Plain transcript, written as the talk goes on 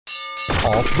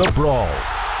Off the Brawl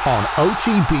on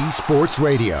OTB Sports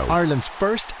Radio, Ireland's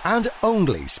first and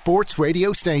only sports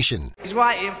radio station. He's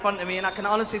right in front of me and I can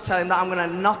honestly tell him that I'm going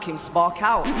to knock him spark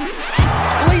out.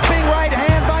 Leaping right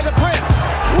hand by the Prince.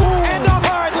 And a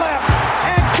hard left.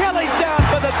 And Kelly's down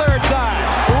for the third time.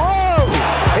 Whoa!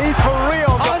 He's for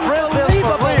real. The Prince is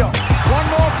for real. One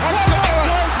more touch to do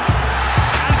it.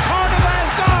 And Cardiff has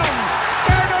gone.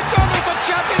 Bernard Dunn is the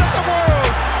champion of the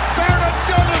world. Bernard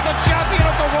Dunn is the champion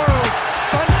of the world.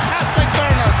 Fantastic,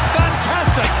 Bernard.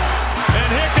 Fantastic. And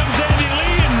here comes Andy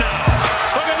Lee in now.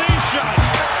 Look at these shots.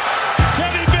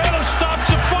 Kenny Bayless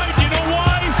stops the fight. You know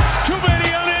why? Too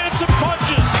many unanswered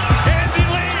punches. Andy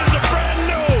Lee is a brand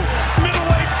new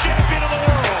middleweight champion of the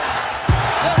world.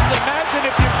 Just imagine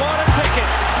if you bought a ticket.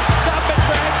 Stop it,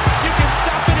 Frank. You can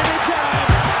stop it any time.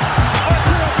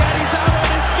 Arturo Gatti's out on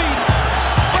his feet.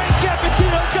 Frank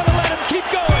Cappuccino's going to let him keep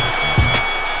going.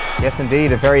 Yes,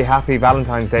 indeed. A very happy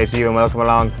Valentine's Day to you and welcome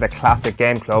along to the Classic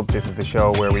Game Club. This is the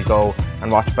show where we go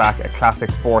and watch back a classic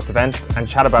sports event and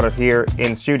chat about it here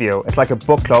in studio. It's like a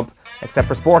book club, except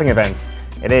for sporting events.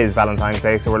 It is Valentine's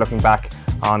Day, so we're looking back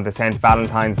on the St.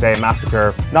 Valentine's Day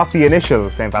Massacre. Not the initial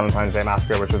St. Valentine's Day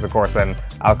Massacre, which was of course when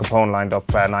Al Capone lined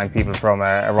up 9 people from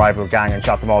a rival gang and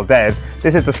shot them all dead.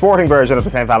 This is the sporting version of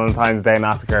the St. Valentine's Day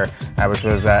Massacre, which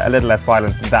was a little less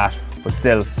violent than that, but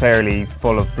still fairly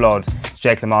full of blood. It's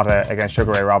Jake LaMotta against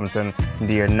Sugar Ray Robinson in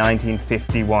the year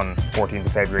 1951, 14th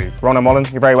of February. Ronan Mullen,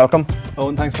 you're very welcome.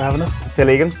 Owen, thanks for having us. Phil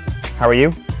Egan, how are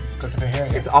you? Good to be here.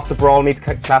 It's Off the Brawl meets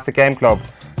Classic Game Club,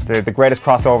 the greatest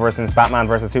crossover since Batman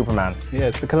vs Superman. Yeah,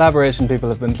 it's the collaboration people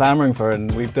have been clamouring for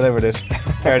and we've delivered it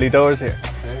early doors here.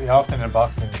 Absolutely. Often in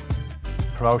boxing,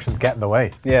 promotions get in the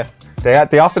way. Yeah.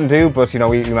 They often do, but you know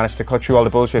we managed to cut through all the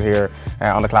bullshit here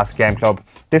on the Classic Game Club.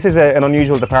 This is an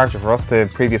unusual departure for us. The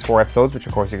previous 4 episodes, which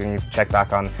of course you can check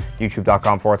back on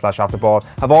youtube.com/offtheball,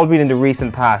 have all been in the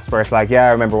recent past where it's like, yeah,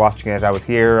 I remember watching it, I was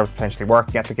here, I was potentially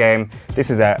working at the game. This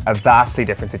is a vastly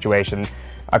different situation.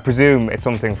 I presume it's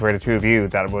something for the two of you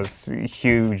that was a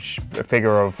huge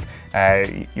figure of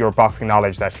your boxing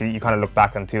knowledge, that you kind of look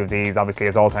back on 2 of these obviously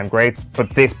as all-time greats,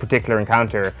 but this particular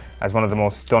encounter as one of the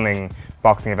most stunning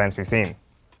boxing events we've seen.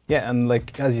 Yeah, and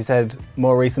like as you said,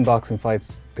 more recent boxing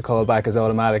fights, the callback is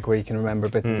automatic where you can remember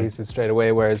bits and pieces straight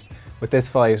away, whereas with this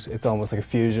fight it's almost like a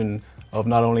fusion of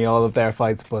not only all of their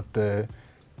fights but the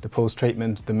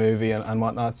post-treatment, the movie and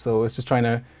whatnot. So it's just trying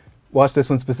to watch this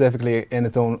one specifically on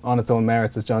its own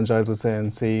merits, as John Giles would say,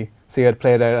 and see how it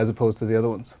played out as opposed to the other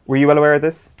ones. Were you well aware of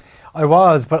this? I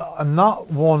was, but I'm not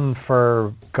one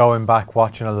for going back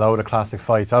watching a load of classic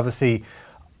fights. Obviously,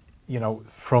 you know,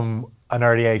 from an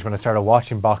early age when I started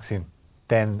watching boxing,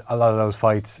 then a lot of those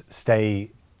fights stay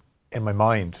in my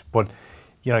mind. But,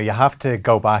 you know, you have to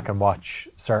go back and watch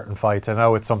certain fights. I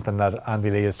know it's something that Andy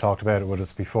Lee has talked about with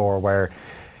us before, where,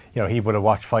 you know, he would have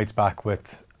watched fights back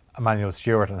with Emmanuel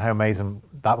Stewart, and how amazing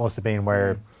that must have been,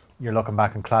 where you're looking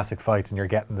back on classic fights and you're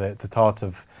getting the thoughts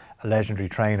of a legendary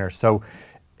trainer. So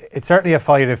it's certainly a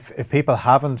fight, if people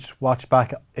haven't watched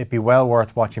back, it'd be well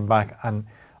worth watching back, and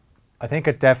I think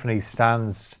it definitely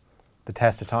stands the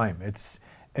test of time. It's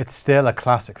still a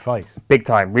classic fight. Big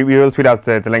time. We will tweet out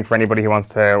the link for anybody who wants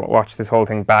to watch this whole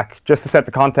thing back. Just to set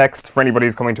the context for anybody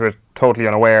who's coming to it totally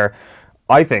unaware,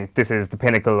 I think this is the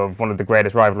pinnacle of one of the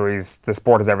greatest rivalries the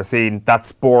sport has ever seen, that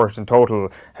sport in total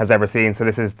has ever seen. So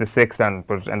this is the 6th and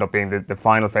would end up being the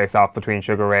final face-off between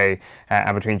Sugar Ray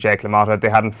and between Jake LaMotta. They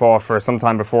hadn't fought for some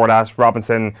time before that.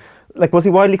 Robinson, like, was he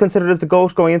widely considered as the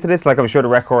GOAT going into this? Like, I'm sure the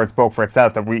record spoke for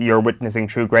itself that you're witnessing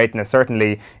true greatness.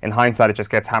 Certainly, in hindsight, it just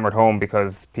gets hammered home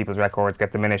because people's records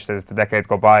get diminished as the decades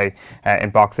go by in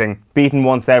boxing. Beaten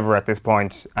once ever at this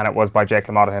point, and it was by Jake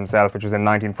LaMotta himself, which was in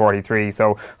 1943.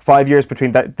 So 5 years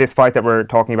between this fight that we're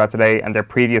talking about today and their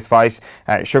previous fight.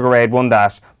 Sugar Ray had won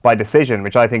that by decision,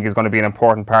 which I think is going to be an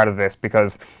important part of this,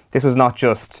 because this was not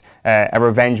just a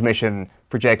revenge mission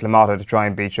for Jake LaMotta to try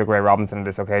and beat Sugar Ray Robinson on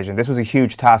this occasion. This was a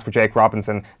huge task for Jake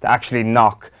Robinson to actually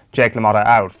knock Jake LaMotta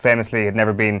out. Famously, had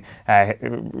never been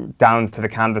downs to the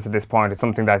canvas at this point. It's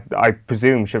something that I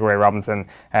presume Sugar Ray Robinson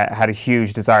had a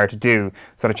huge desire to do.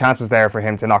 So the chance was there for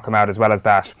him to knock him out as well as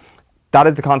that. That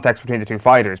is the context between the two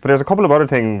fighters. But there's a couple of other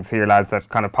things here, lads, that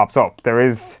kind of pops up. There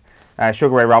is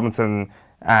Sugar Ray Robinson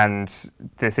and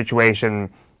the situation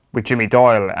with Jimmy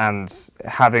Doyle and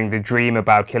having the dream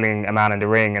about killing a man in the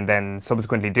ring and then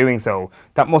subsequently doing so.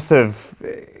 That must have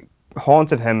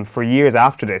haunted him for years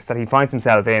after this, that he finds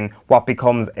himself in what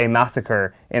becomes a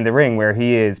massacre in the ring where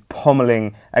he is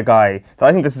pummeling a guy. So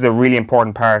I think this is a really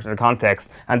important part of the context.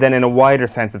 And then in a wider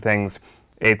sense of things,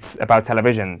 it's about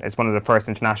television. It's one of the first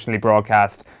internationally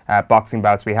broadcast boxing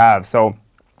bouts we have. So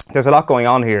there's a lot going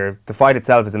on here. The fight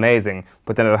itself is amazing,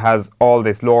 but then it has all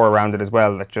this lore around it as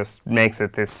well that just makes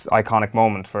it this iconic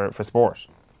moment for sport.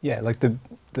 Yeah, like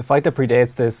the fight that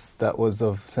predates this that was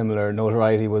of similar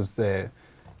notoriety was the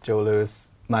Joe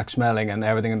Louis, Max Schmeling and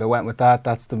everything that went with that.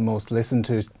 That's the most listened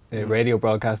to radio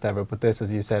broadcast ever. But this,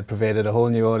 as you said, pervaded a whole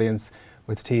new audience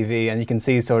with TV, and you can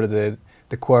see sort of the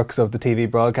quirks of the TV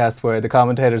broadcast where the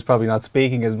commentator's probably not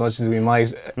speaking as much as we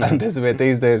might anticipate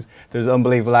these days. There's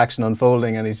unbelievable action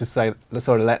unfolding and he's just like,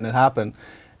 sort of letting it happen.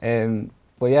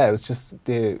 But yeah, it was just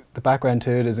the background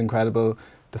to it is incredible.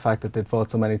 The fact that they'd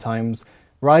fought so many times.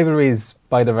 Rivalries,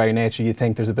 by their very nature, you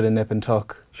think there's a bit of nip and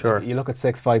tuck. Sure. You look at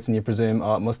 6 fights and you presume,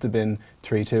 it must have been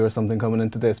 3-2 or something coming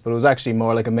into this. But it was actually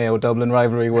more like a Mayo-Dublin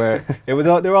rivalry where they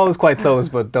were always quite close,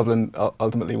 but Dublin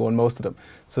ultimately won most of them.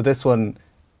 So this one,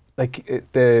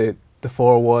 the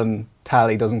 4-1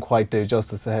 tally doesn't quite do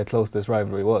justice to how close this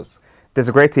rivalry was. There's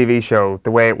a great TV show,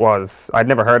 The Way It Was. I'd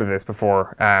never heard of this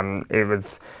before. It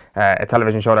was a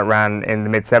television show that ran in the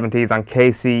mid-70s on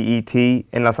KCET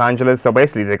in Los Angeles. So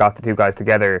basically they got the two guys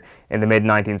together in the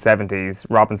mid-1970s,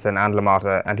 Robinson and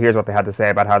LaMotta, and here's what they had to say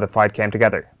about how the fight came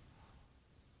together.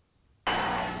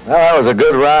 Well, that was a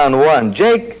good round one.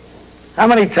 Jake, how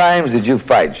many times did you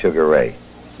fight Sugar Ray?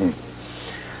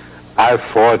 I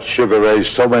fought Sugar Ray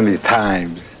so many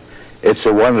times. It's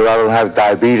a wonder I don't have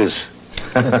diabetes.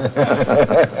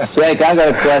 Jake, I got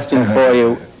a question for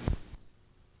you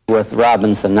with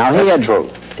Robinson. Now, he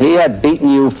had beaten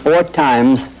you 4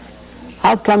 times.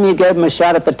 How come you gave him a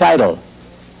shot at the title?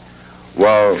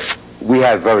 Well, we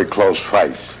had very close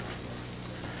fights.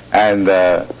 And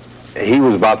he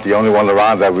was about the only one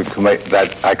around that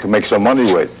I could make some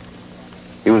money with.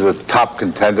 He was a top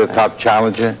contender, top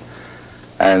challenger.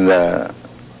 And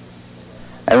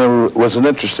it was an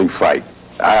interesting fight.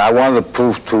 I wanted to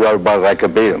prove to everybody that I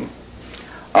could beat him.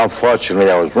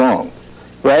 Unfortunately, I was wrong.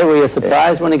 Ray, were you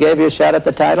surprised when he gave you a shot at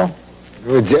the title?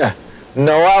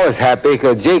 No, I was happy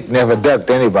because Jake never ducked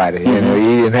anybody. You know,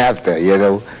 he didn't have to, you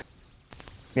know.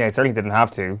 Yeah, he certainly didn't have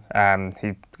to.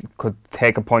 He could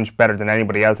take a punch better than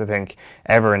anybody else, I think,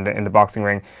 ever in the boxing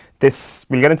ring.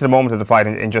 We'll get into the moment of the fight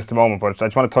in just a moment, but I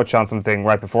just want to touch on something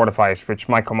right before the fight, which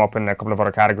might come up in a couple of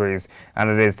other categories, and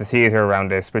it is the theatre around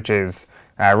this, which is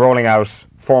rolling out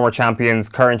former champions,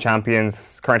 current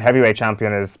heavyweight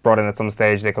champion is brought in at some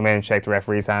stage. They come in, shake the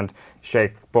referee's hand,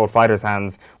 shake both fighters'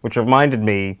 hands, which reminded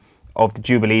me of the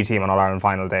Jubilee team on All-Ireland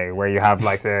Final Day, where you have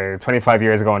like the 25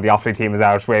 years ago and the Offaly team is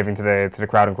out waving to the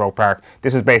crowd in Croke Park.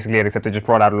 This was basically it, except they just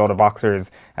brought out a load of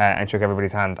boxers and shook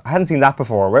everybody's hand. I hadn't seen that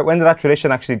before. When did that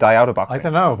tradition actually die out of boxing? I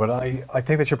don't know, but I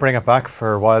think they should bring it back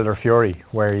for Wilder Fury,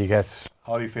 where you get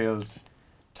Holyfield,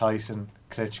 Tyson,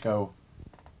 Klitschko,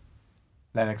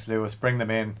 Lennox Lewis, bring them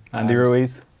in. Andy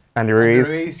Ruiz,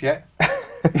 yeah.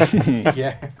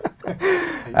 Yeah.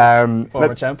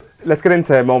 Former champ. Let's get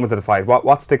into moment of the fight.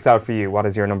 What sticks out for you? What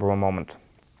is your number one moment?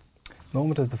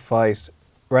 Moment of the fight,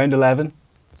 round 11.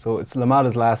 So it's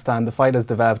LaMotta's last stand. The fight has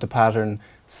developed a pattern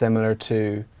similar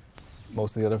to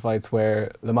most of the other fights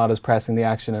where LaMotta's pressing the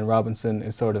action and Robinson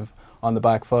is sort of on the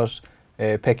back foot,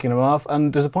 picking him off.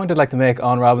 And there's a point I'd like to make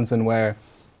on Robinson where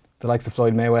the likes of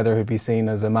Floyd Mayweather would be seen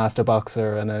as a master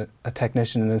boxer and a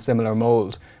technician in a similar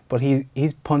mould, but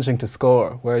he's punching to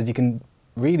score, whereas you can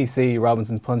really see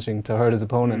Robinson's punching to hurt his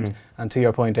opponent. And to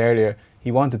your point earlier,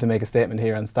 he wanted to make a statement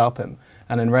here and stop him.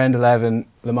 And in round 11,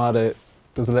 LaMotta,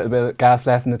 there's a little bit of gas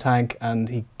left in the tank and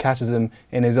he catches him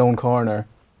in his own corner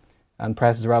and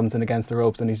presses Robinson against the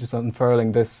ropes, and he's just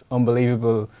unfurling this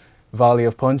unbelievable volley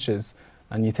of punches.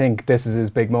 And you think this is his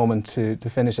big moment to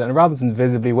finish it. And Robinson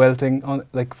visibly wilting,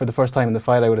 for the first time in the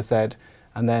fight, I would have said.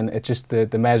 And then it's just the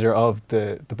measure of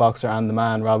the boxer and the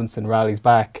man. Robinson rallies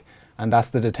back, and that's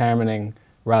the determining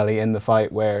rally in the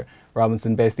fight where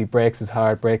Robinson basically breaks his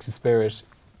heart, breaks his spirit.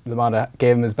 LaMotta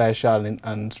gave him his best shot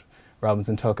and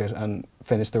Robinson took it and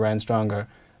finished the round stronger.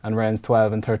 And rounds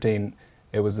 12 and 13,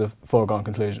 it was a foregone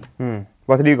conclusion.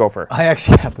 What did you go for? I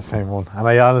actually had the same one, and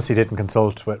I honestly didn't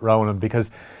consult with Ronan because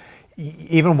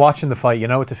even watching the fight,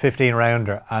 it's a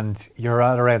 15-rounder and you're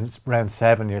at around round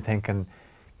 7, you're thinking,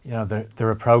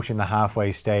 they're approaching the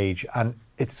halfway stage and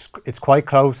it's quite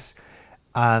close,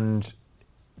 and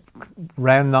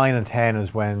round 9 and 10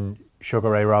 is when Sugar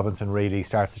Ray Robinson really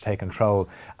starts to take control.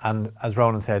 And as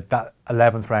Ronan said, that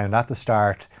 11th round at the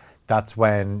start, that's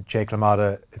when Jake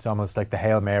LaMotta, it's almost like the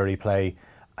Hail Mary play.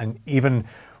 And even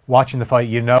watching the fight,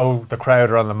 the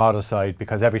crowd are on LaMotta's side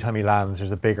because every time he lands,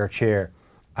 there's a bigger cheer.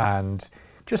 And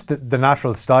just the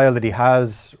natural style that he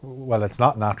has, well, it's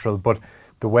not natural, but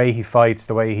the way he fights,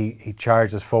 the way he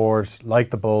charges forward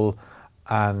like the bull,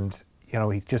 and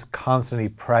he just constantly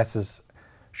presses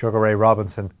Sugar Ray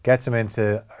Robinson, gets him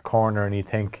into a corner, and you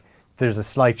think there's a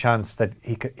slight chance that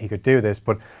he could do this.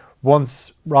 But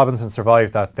once Robinson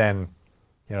survived that, then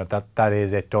that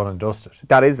is it, done and dusted.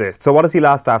 That is it. So what does he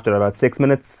last after? About 6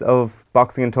 minutes of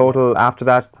boxing in total after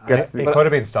that? It could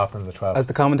have been stopped in the 12th. As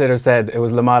the commentator said, it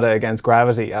was LaMotta against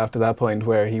gravity after that point,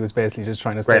 where he was basically just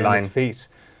trying to stay on his feet.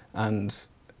 And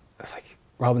like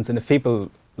Robinson, if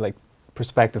people like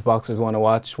prospective boxers want to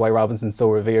watch why Robinson's so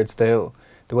revered still,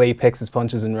 the way he picks his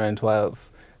punches in round 12,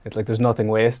 it's like there's nothing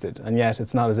wasted. And yet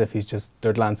it's not as if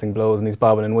they're lancing blows and he's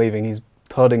bobbing and weaving, he's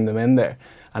thudding them in there.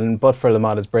 And but for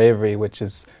LaMotta's bravery, which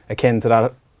is akin to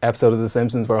that episode of The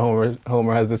Simpsons where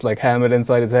Homer has this like helmet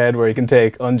inside his head where he can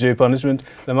take undue punishment,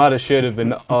 LaMotta should have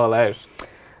been all out.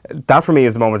 That for me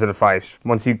is the moment of the fight.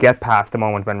 Once you get past the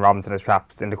moment when Robinson is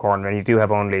trapped in the corner and you do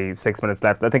have only 6 minutes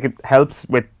left, I think it helps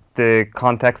with the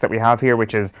context that we have here,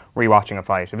 which is rewatching a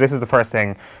fight. If this is the first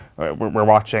thing we're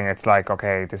watching, it's like,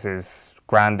 okay, this is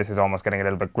grand, this is almost getting a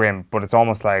little bit grim, but it's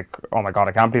almost like, oh my God,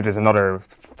 I can't believe there's another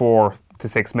 4 to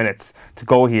 6 minutes to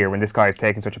go here when this guy is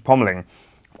taking such a pummeling.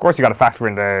 Of course, you got to factor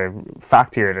in the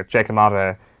fact here that Jake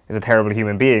LaMotta is a terrible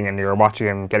human being and you're watching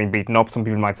him getting beaten up. Some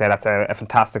people might say that's a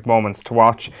fantastic moment to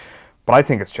watch, but I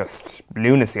think it's just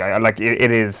lunacy.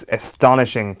 It is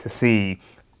astonishing to see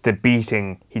the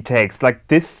beating he takes. Like,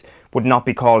 this would not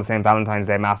be called the St. Valentine's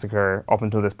Day Massacre up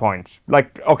until this point.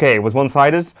 Like, okay, it was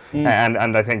one-sided,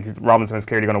 and I think Robinson is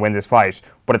clearly going to win this fight,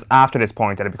 but it's after this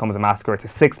point that it becomes a massacre. It's a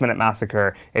 6-minute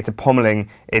massacre, it's a pummeling,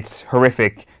 it's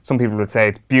horrific. Some people would say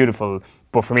it's beautiful,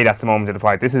 but for me that's the moment of the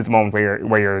fight. This is the moment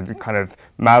where your kind of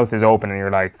mouth is open and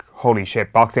you're like, holy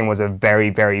shit, boxing was a very,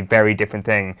 very, very different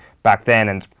thing back then,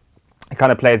 and it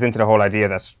kind of plays into the whole idea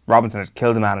that Robinson had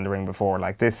killed a man in the ring before.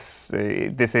 Like, this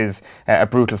is a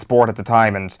brutal sport at the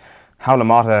time, and how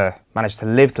LaMotta managed to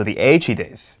live till the age he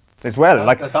did as well.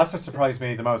 That's what surprised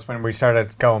me the most when we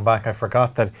started going back. I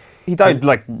forgot that he died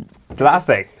like the last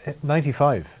day.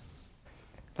 95.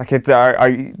 Like it's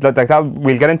like that.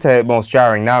 We'll get into most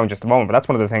jarring now in just a moment, but that's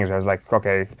one of the things where I was like,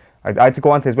 okay, I had to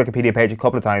go onto his Wikipedia page a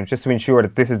couple of times just to ensure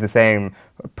that this is the same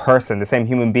person, the same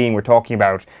human being we're talking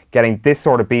about, getting this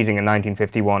sort of beating in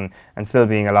 1951 and still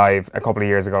being alive a couple of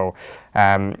years ago.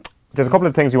 There's a couple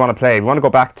of things we want to play. We want to go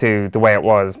back to the way it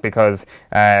was because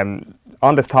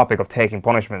on this topic of taking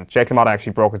punishment, Jake LaMotta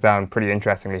actually broke it down pretty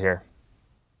interestingly here.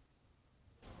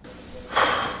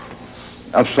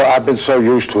 I've been so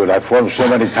used to it. I've fought him so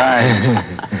many times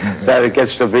that it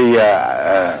gets to be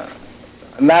a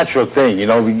natural thing. You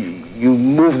know, you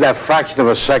move that fraction of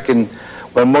a second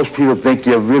when most people think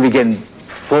you're really getting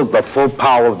the full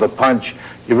power of the punch.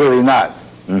 You're really not.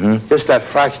 Mm-hmm. Just that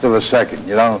fraction of a second.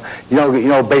 You know,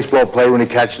 a baseball player when he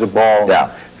catches the ball.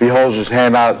 Yeah. If he holds his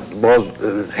hand out,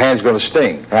 his hand's going to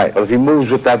sting. Right. But if he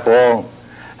moves with that ball,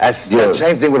 that's the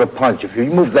same thing with a punch. If you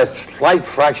move that slight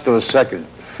fraction of a second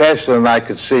faster than I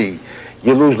could see,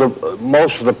 you lose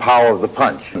most of the power of the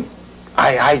punch.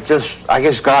 I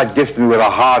guess God gifted me with a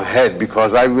hard head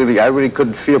because I really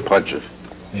couldn't feel punches.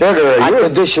 I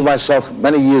conditioned myself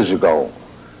many years ago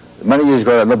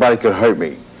that nobody could hurt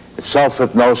me. It's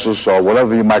self-hypnosis or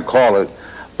whatever you might call it,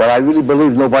 but I really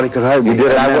believed nobody could hurt me. You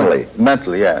did it mentally?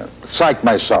 Mentally, yeah. Psych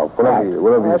myself,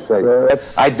 whatever you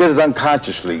say. I did it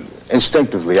unconsciously,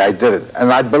 instinctively, I did it,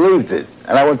 and I believed it.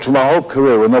 And I went through my whole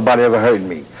career where nobody ever hurt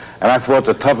me. And I fought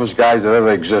the toughest guys that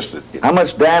ever existed. How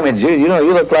much damage? You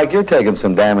look like you're taking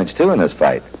some damage too in this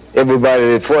fight. Everybody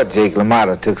that fought Jake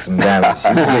LaMotta took some damage.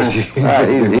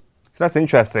 So that's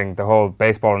interesting, the whole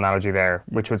baseball analogy there,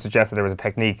 which would suggest that there was a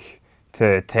technique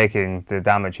to taking the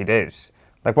damage he did.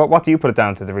 Like, what do you put it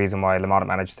down to the reason why LaMotta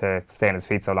managed to stay on his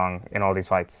feet so long in all these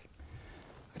fights?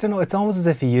 I don't know, it's almost as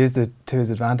if he used it to his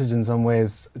advantage in some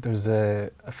ways. There's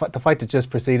the fight that just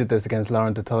preceded this against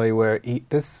Laurent Dutoy where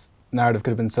this narrative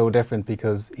could have been so different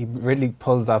because he really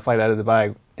pulls that fight out of the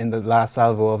bag in the last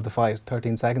salvo of the fight,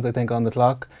 13 seconds I think on the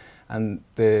clock, and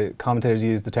the commentators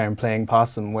use the term playing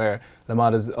possum where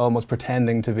LaMotta's almost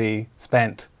pretending to be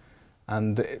spent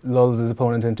and lulls his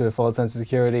opponent into a false sense of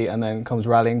security and then comes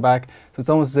rallying back. So it's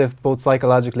almost as if both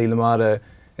psychologically LaMotta,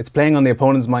 it's playing on the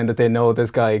opponent's mind that they know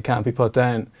this guy can't be put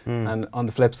down, and on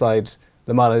the flip side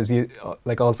LaMotta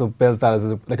is also builds that as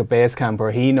a base camp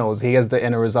where he knows he has the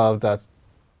inner resolve that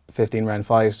 15-round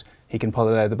fight, he can pull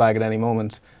it out of the bag at any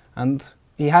moment. And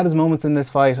he had his moments in this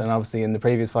fight and obviously in the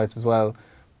previous fights as well.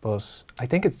 But I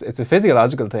think it's a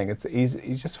physiological thing. He's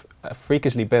just a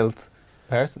freakishly built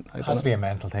person. It has to be a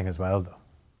mental thing as well,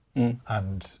 though.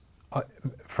 And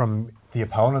from the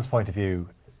opponent's point of view,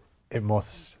 it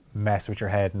must mess with your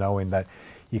head knowing that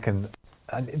you can.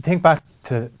 And think back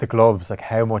to the gloves, like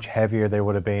how much heavier they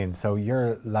would have been. So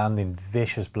you're landing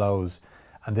vicious blows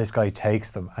and this guy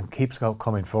takes them and keeps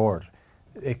coming forward.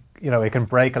 It can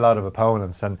break a lot of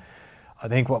opponents. And I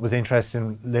think what was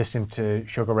interesting listening to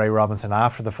Sugar Ray Robinson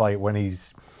after the fight, when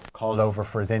he's called over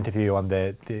for his interview on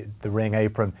the ring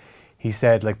apron, he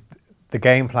said, like, the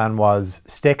game plan was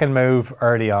stick and move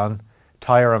early on,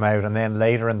 tire him out, and then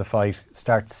later in the fight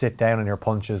start to sit down on your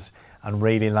punches and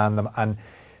really land them. And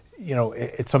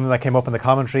it's something that came up in the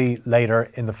commentary later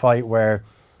in the fight, where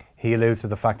he alludes to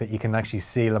the fact that you can actually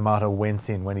see LaMotta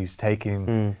wincing when he's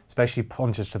taking especially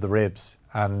punches to the ribs,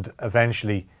 and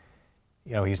eventually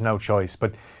he's no choice.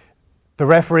 But the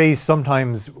referees,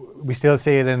 sometimes we still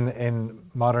see it in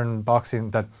modern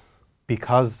boxing, that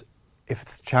because if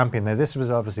it's champion, now this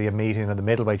was obviously a meeting of the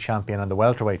middleweight champion and the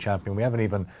welterweight champion. We haven't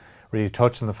even really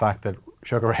touched on the fact that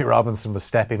Sugar Ray Robinson was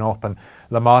stepping up and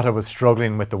LaMotta was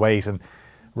struggling with the weight, and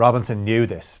Robinson knew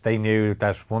this. They knew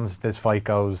that once this fight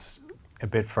goes a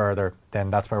bit further, then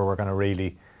that's where we're going to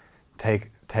really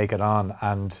take it on.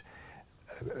 And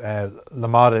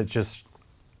LaMotta just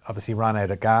obviously ran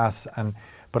out of gas,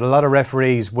 but a lot of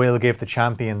referees will give the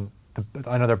champion,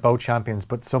 I know they're both champions,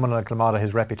 but someone like LaMotta,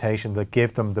 his reputation, will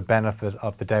give them the benefit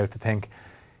of the doubt to think,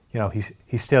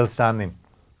 he's still standing.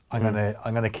 I'm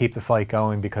gonna keep the fight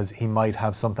going because he might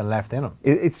have something left in him.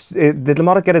 Did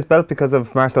LaMotta get his belt because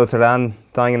of Marcel Cerdan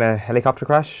dying in a helicopter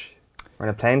crash or in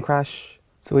a plane crash?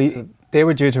 So they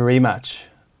were due to rematch,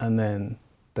 and then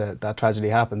that tragedy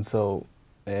happened. So,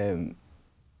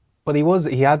 but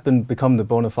he had become the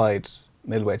bona fide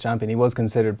middleweight champion. He was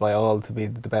considered by all to be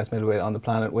the best middleweight on the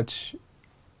planet, which,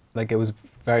 like, it was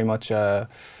very much a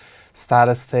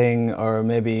status thing or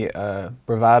maybe a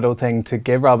bravado thing to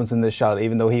give Robinson this shot,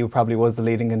 even though he probably was the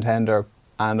leading contender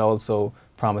and also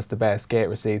promised the best gate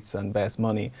receipts and best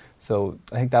money. So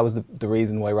I think that was the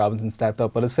reason why Robinson stepped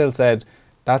up. But as Phil said,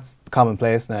 that's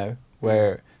commonplace now,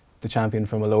 where the champion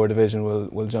from a lower division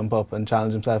will jump up and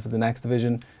challenge himself at the next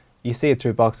division. You see it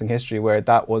through boxing history where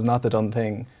that was not the done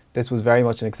thing. This was very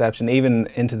much an exception. Even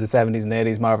into the 70s and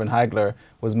 80s, Marvin Hagler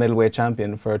was middleweight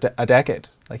champion for a decade.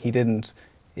 Like, he didn't,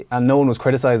 and no one was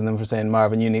criticising him for saying,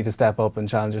 Marvin, you need to step up and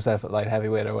challenge yourself at light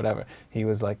heavyweight or whatever. He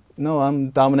was like, no,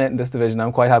 I'm dominating this division,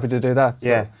 I'm quite happy to do that.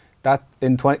 So that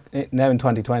now in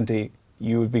 2020,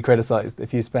 you would be criticised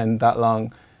if you spend that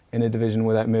long in a division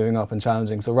without moving up and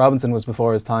challenging. So Robinson was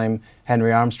before his time.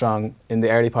 Henry Armstrong, in the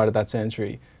early part of that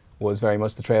century, was very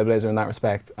much the trailblazer in that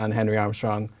respect, and Henry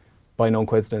Armstrong, by no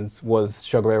coincidence, was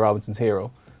Sugar Ray Robinson's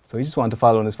hero. So he just wanted to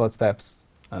follow in his footsteps,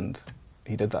 and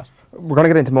he did that. We're going to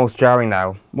get into most jarring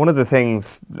now. One of the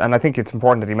things, and I think it's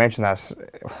important that you mention that,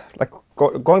 like,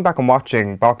 going back and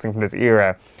watching boxing from this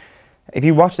era, if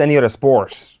you watched any other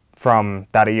sport from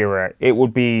that era, it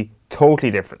would be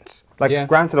totally different. Like,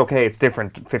 granted, okay, it's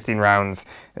different, 15 rounds,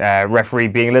 referee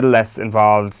being a little less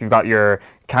involved, you've got your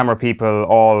camera people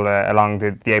all along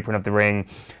the apron of the ring.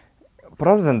 But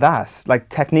other than that, like,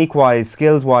 technique-wise,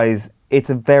 skills-wise,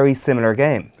 it's a very similar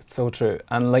game. It's so true.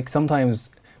 And, like, sometimes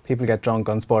people get drunk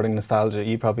on sporting nostalgia.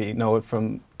 You probably know it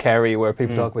from Kerry, where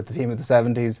people talk with the team of the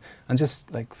 70s, and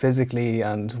just, like, physically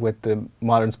and with the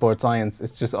modern sports science,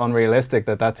 it's just unrealistic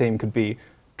that team could be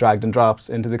dragged and dropped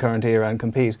into the current era and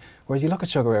compete. Whereas you look at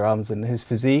Sugar Ray Robinson, his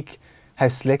physique, how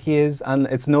slick he is, and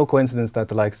it's no coincidence that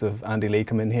the likes of Andy Lee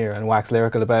come in here and wax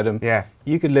lyrical about him. Yeah.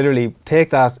 You could literally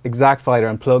take that exact fighter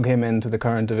and plug him into the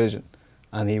current division,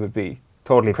 and he would be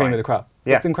totally cream fine. of the crop.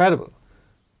 Yeah. It's incredible.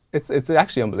 It's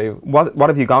actually unbelievable. What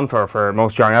have you gone for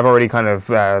most jarring? I've already kind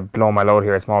of blown my load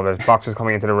here a small bit. Boxers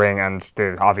coming into the ring, and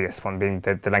the obvious one being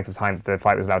the length of time that the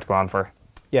fight was allowed to go on for.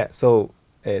 Yeah, so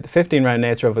the 15-round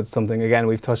nature of it's something, again,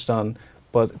 we've touched on,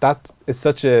 but that is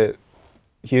such a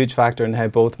huge factor in how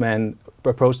both men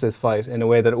approach this fight in a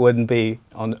way that it wouldn't be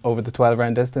on over the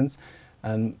 12-round distance.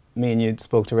 And me and you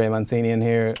spoke to Ray Mancini in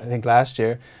here, I think, last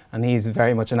year, and he's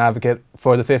very much an advocate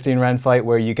for the 15-round fight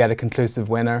where you get a conclusive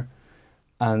winner.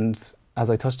 And as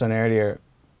I touched on earlier,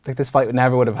 like, this fight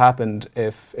never would have happened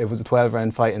if it was a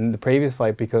 12-round fight in the previous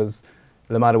fight, because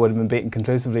LaMotta would have been beaten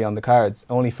conclusively on the cards.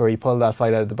 Only for he pulled that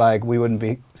fight out of the bag, we wouldn't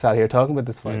be sat here talking about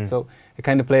this fight. So it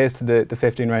kind of plays to the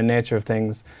 15-round nature of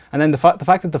things. And then the fact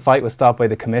that the fight was stopped by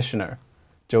the commissioner,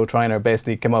 Joe Triner,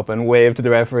 basically came up and waved to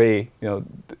the referee,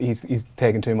 he's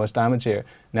taking too much damage here.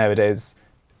 Nowadays,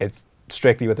 it's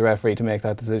strictly with the referee to make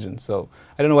that decision. So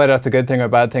I don't know whether that's a good thing or a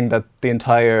bad thing that the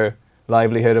entire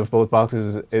livelihood of both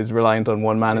boxers is reliant on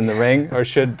one man in the ring, or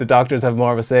should the doctors have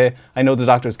more of a say? I know the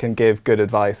doctors can give good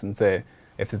advice and say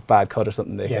if it's bad cut or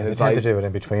something, they can advise. Yeah, they tend to do it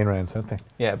in between rounds, don't they?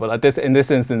 Yeah, but in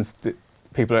this instance, the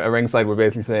people at ringside were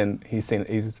basically saying he's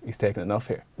taken enough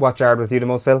here. What jarred with you the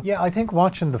most, Phil? Yeah, I think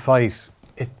watching the fight,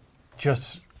 it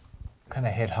just kind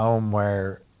of hit home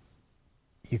where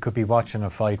you could be watching a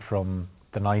fight from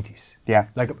the 90s. Yeah.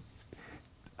 Like,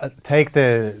 take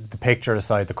the picture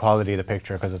aside, the quality of the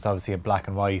picture, because it's obviously in black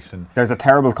and white. And there's a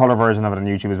terrible colour version of it on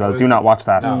YouTube as well. Do not watch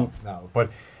that. No.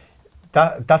 But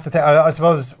that's the thing. I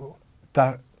suppose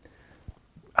that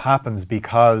happens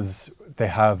because they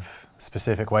have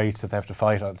specific weights that they have to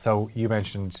fight on. So you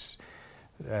mentioned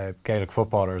Gaelic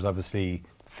footballers, obviously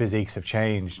physiques have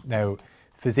changed. Now,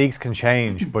 physiques can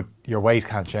change, but your weight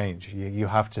can't change. You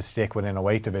have to stick within a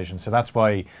weight division. So that's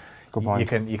why you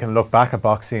can look back at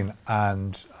boxing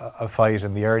and a fight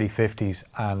in the early 50s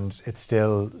and it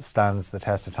still stands the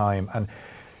test of time. And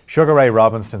Sugar Ray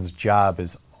Robinson's jab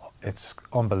it's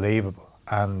unbelievable.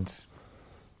 And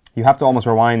you have to almost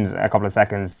rewind a couple of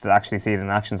seconds to actually see it in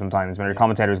action sometimes. When your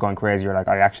commentator is going crazy, you're like,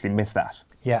 I actually missed that.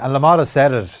 Yeah, and LaMotta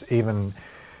said it even,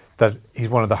 that he's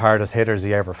one of the hardest hitters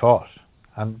he ever fought.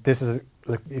 And this is,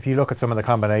 like, if you look at some of the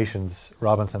combinations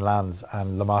Robinson lands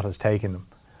and LaMotta's taking them,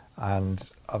 and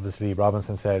obviously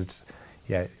Robinson said,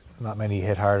 yeah, not many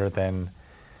hit harder than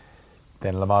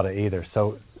LaMotta either.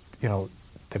 So, you know,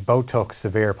 they both took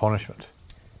severe punishment.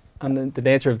 And the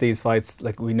nature of these fights,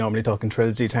 like we normally talk in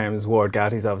trilogy terms, Ward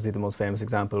Gatty's obviously the most famous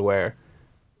example, where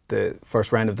the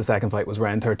first round of the second fight was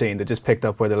round 13. They just picked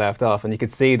up where they left off, and you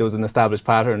could see there was an established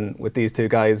pattern with these two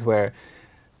guys where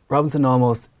Robinson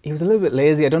he was a little bit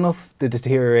lazy. I don't know if the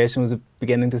deterioration was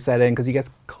beginning to set in, because he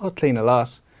gets caught clean a lot,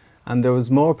 and there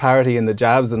was more parity in the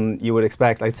jabs than you would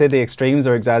expect. I'd say the extremes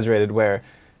are exaggerated, where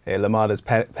LaMotta is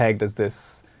pegged as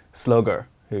this slugger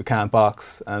who can't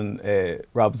box, and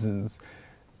Robinson's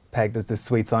pegged as this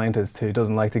sweet scientist who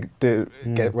doesn't like to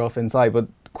get rough inside. But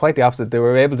quite the opposite. They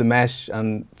were able to mesh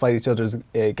and fight each other's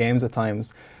games at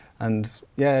times. And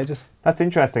yeah, that's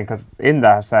interesting, because in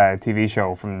that TV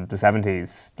show from the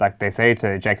 70s, like, they say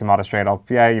to Jake LaMotta straight up,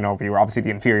 yeah, you know, you were obviously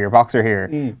the inferior boxer here.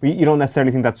 You don't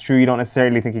necessarily think that's true. You don't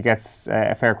necessarily think he gets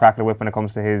a fair crack at the whip when it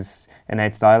comes to his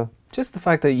innate style. Just the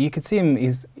fact that you could see him,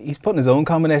 he's putting his own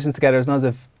combinations together. It's not as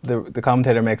if the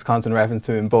commentator makes constant reference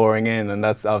to him boring in, and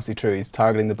that's obviously true. He's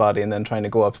targeting the body and then trying to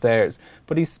go upstairs.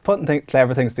 But he's putting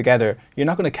clever things together. You're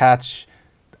not going to catch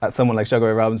someone like Sugar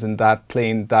Ray Robinson that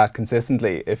clean, that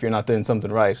consistently, if you're not doing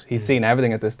something right. He's seen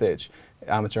everything at this stage,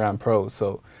 amateur and pro.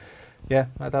 So, yeah.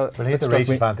 Well, he had the reach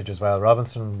advantage as well.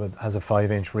 Robinson has a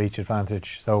 5-inch reach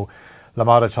advantage. So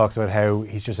LaMotta talks about how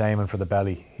he's just aiming for the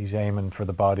belly. He's aiming for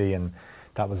the body, and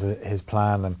that was his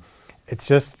plan. And it's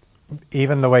just,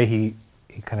 even the way he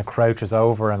kind of crouches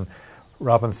over, and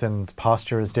Robinson's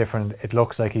posture is different. It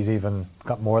looks like he's even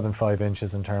got more than 5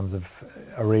 inches in terms of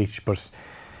a reach. But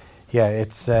yeah,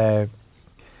 it's I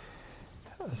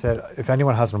said, if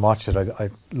anyone hasn't watched it,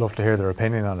 I'd love to hear their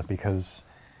opinion on it, because,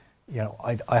 you know,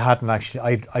 I hadn't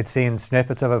actually, I'd seen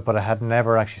snippets of it, but I had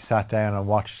never actually sat down and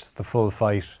watched the full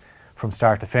fight from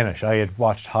start to finish. I had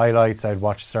watched highlights, I'd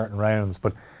watched certain rounds,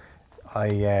 but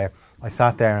I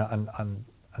sat there and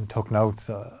took notes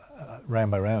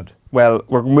round by round. Well,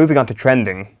 we're moving on to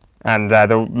trending, and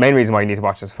the main reason why you need to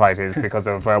watch this fight is because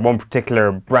of one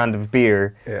particular brand of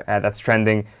beer that's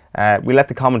trending. We let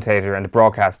the commentator and the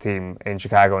broadcast team in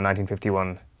Chicago in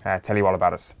 1951 tell you all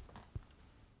about it.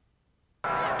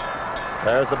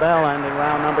 There's the bell ending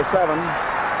round number 7.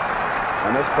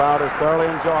 And this crowd is thoroughly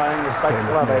enjoying the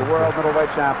spectacle of a World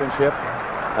Middleweight Championship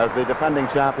as the defending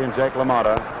champion, Jake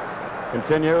LaMotta,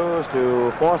 continues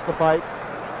to force the fight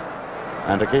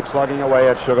and to keep slugging away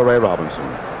at Sugar Ray Robinson.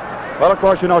 Well, of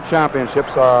course, you know championships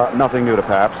are nothing new to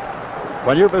Pabst.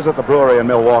 When you visit the brewery in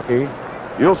Milwaukee,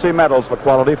 you'll see medals for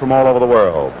quality from all over the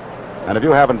world. And if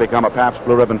you haven't become a Pabst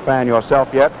Blue Ribbon fan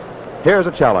yourself yet, here's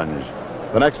a challenge.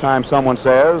 The next time someone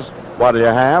says, "What do you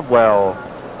have?" well,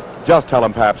 just tell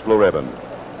them Pabst Blue Ribbon.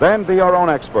 Then be your own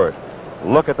expert.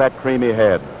 Look at that creamy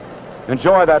head.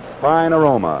 Enjoy that fine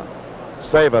aroma.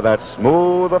 Savor that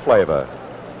smooth flavor.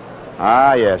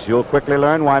 Ah, yes, you'll quickly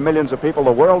learn why millions of people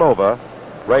the world over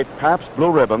rate Pabst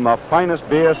Blue Ribbon the finest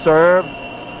beer served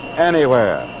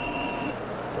anywhere.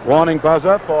 Warning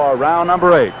buzzer for round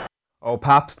number 8. Oh,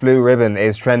 Pabst Blue Ribbon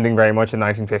is trending very much in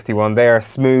 1951. They are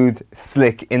smooth,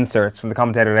 slick inserts from the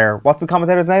commentator there. What's the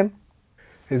commentator's name?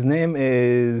 His name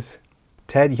is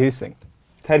Ted Husing.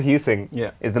 Ted Husing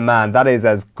is the man. That is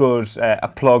as good a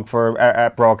plug for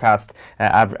a broadcast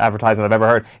advertisement I've ever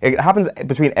heard. It happens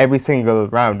between every single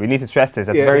round. We need to stress this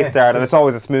at the very start, and it's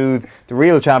always a smooth. The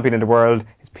real champion in the world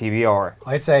is PBR.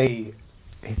 I'd say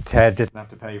Ted didn't have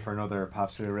to pay for another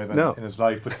Pabst Blue Ribbon in his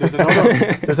life, but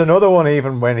there's another one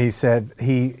even when he said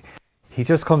he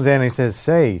just comes in and he says,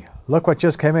 "Say, look what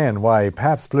just came in. Why,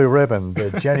 Pabst Blue Ribbon, the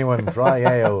genuine dry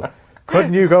ale.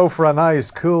 Couldn't you go for a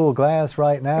nice cool glass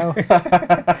right now?"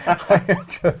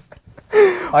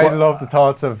 I love the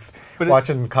thoughts of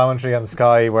watching commentary on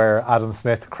Sky where Adam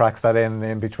Smith cracks that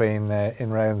in between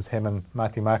in rounds, him and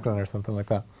Matthew Macklin or something like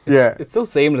that. It's so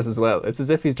seamless as well. It's as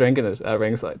if he's drinking it at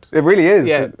ringside. It really is.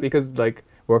 Yeah, because like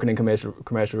working in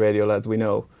commercial radio, lads, we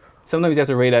know sometimes you have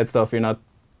to read out stuff you're not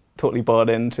totally bought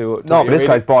into. No, but this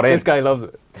guy's bought in. This guy loves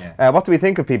it. Yeah. What do we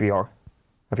think of PBR?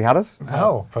 Have you had it?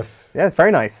 No, but yeah, it's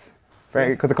very nice.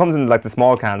 Because it comes in like the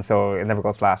small can, so it never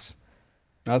goes flat.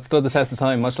 No, it's stood the test of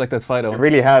time, much like this fight. It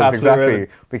really has, Absolute exactly.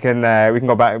 ribbon. We can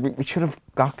go back. We should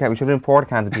have imported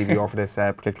cans of PBR for this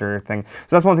particular thing.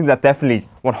 So that's one thing that definitely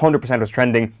 100% was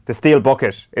trending. The steel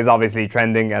bucket is obviously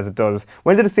trending as it does.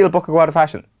 When did the steel bucket go out of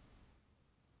fashion?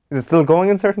 Is it still going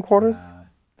in certain quarters?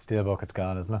 Steel bucket's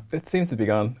gone, isn't it? It seems to be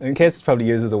gone. In case it's probably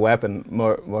used as a weapon,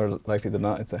 more likely than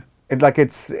not, I'd say.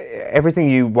 It's everything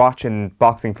you watch in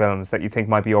boxing films that you think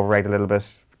might be overrated a little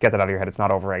bit. Get that out of your head. It's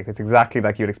not overrated. It's exactly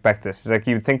like you'd expect it. Like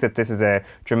you'd think that this is a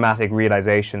dramatic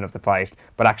realization of the fight,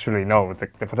 but actually no.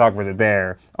 The photographers are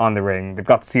there on the ring. They've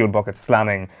got steel buckets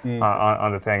slamming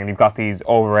on the thing, and you've got these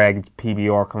over-egged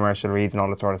PBR commercial reads and all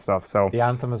that sort of stuff. So the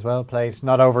anthem as well played,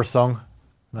 not oversung.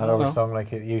 Not oversung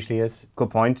like it usually is. Good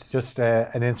point. Just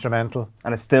an instrumental.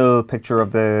 And a still picture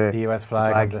of the US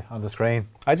flag. On the screen.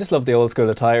 I just love the old school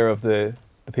attire of the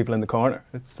people in the corner.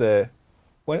 It's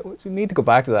we need to go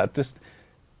back to that. Just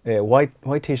white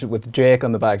t-shirt with Jake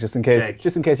on the back, just in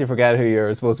case you forget who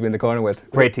you're supposed to be in the corner with.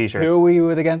 Great t-shirts. Who are we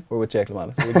with again? We're with Jake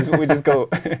LaMotta. So we just go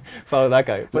follow that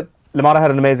guy. But LaMotta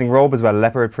had an amazing robe as well,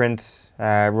 leopard print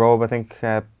robe, I think,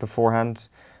 beforehand.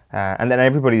 And then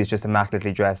everybody is just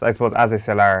immaculately dressed, I suppose, as they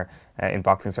still are in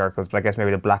boxing circles. But I guess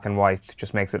maybe the black and white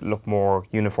just makes it look more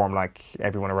uniform, like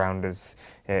everyone around is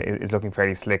looking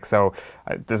fairly slick. So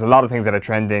there's a lot of things that are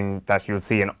trending that you'll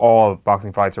see in all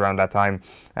boxing fights around that time.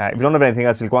 If you don't have anything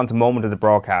else, we'll go on to moment of the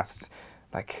broadcast.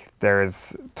 Like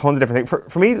there's tons of different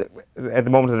things. For me, at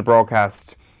the moment of the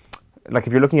broadcast, like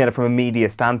if you're looking at it from a media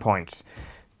standpoint,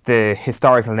 the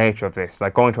historical nature of this,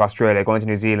 like going to Australia, going to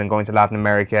New Zealand, going to Latin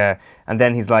America, and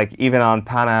then he's like, even on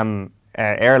Pan Am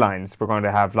Airlines, we're going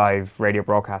to have live radio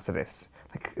broadcasts of this.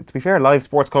 Like, to be fair, live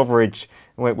sports coverage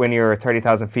when you're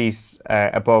 30,000 feet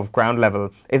above ground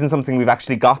level isn't something we've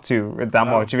actually got to that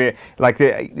much. Like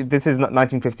this is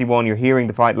 1951. You're hearing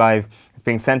the fight live. It's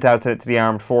being sent out to the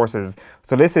armed forces.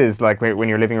 So this is like when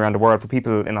you're living around the world for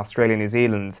people in Australia, New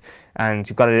Zealand, and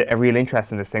you've got a real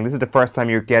interest in this thing. This is the first time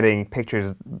you're getting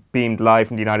pictures beamed live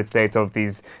from the United States of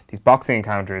these boxing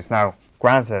encounters. Now,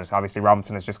 granted, obviously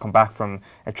Robinson has just come back from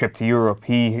a trip to Europe.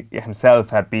 He himself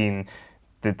had been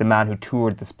the man who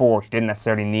toured the sport. He didn't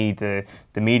necessarily need the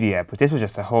media, but this was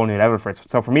just a whole new level for it.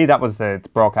 So for me, that was the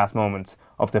broadcast moment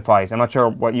of the fight. I'm not sure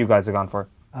what you guys have gone for.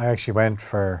 I actually went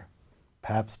for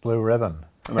Pabst Blue Ribbon.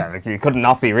 Well, like, you couldn't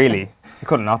not be, really. You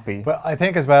couldn't not be. But I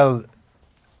think as well,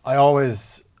 I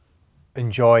always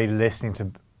enjoy listening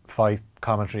to fight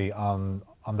commentary on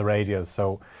the radio.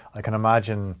 So I can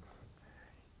imagine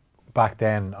back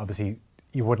then, obviously,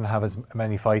 you wouldn't have as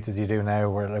many fights as you do now.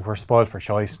 We're spoiled for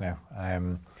choice now,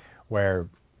 where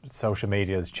social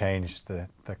media has changed the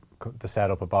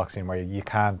setup of boxing, where you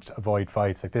can't avoid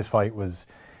fights. Like this was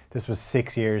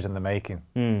 6 years in the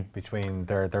making between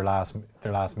their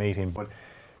last meeting.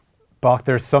 But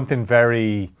there's something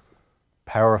very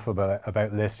powerful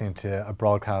about listening to a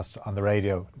broadcast on the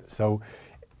radio. So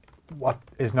what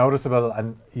is noticeable,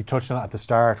 and you touched on it at the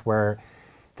start, where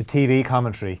the TV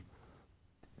commentary,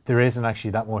 there isn't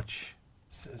actually that much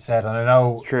said. And I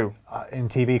know it's true. In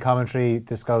TV commentary,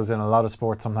 this goes in a lot of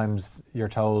sports. Sometimes you're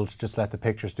told just let the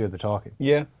pictures do the talking.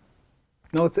 Yeah.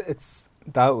 No, it's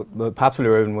that. The Pabst Blue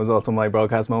Ribbon was also my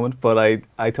broadcast moment, but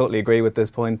I totally agree with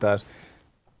this point that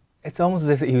it's almost as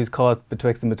if he was caught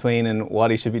betwixt and between in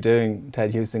what he should be doing,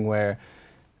 Ted Husing, where,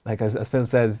 like as Phil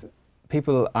says,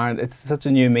 people aren't. It's such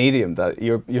a new medium that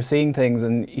you're seeing things,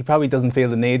 and he probably doesn't feel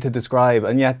the need to describe,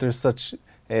 and yet there's such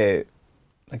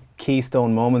like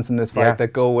keystone moments in this fight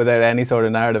that go without any sort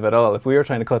of narrative at all. If we were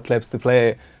trying to cut clips to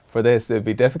play for this, it'd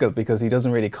be difficult because he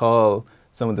doesn't really call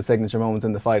some of the signature moments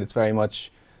in the fight. It's very much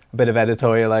a bit of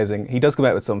editorializing. He does come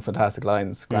out with some fantastic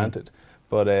lines, granted,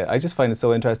 but I just find it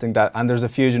so interesting that, and there's a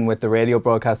fusion with the radio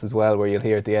broadcast as well, where you'll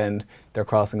hear at the end they're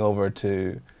crossing over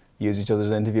to use each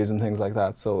other's interviews and things like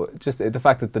that. So just the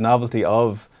fact that the novelty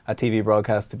of a TV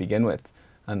broadcast to begin with,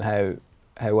 and how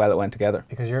well it went together.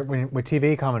 Because with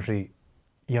TV commentary,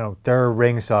 you know, they're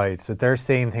ringside, so they're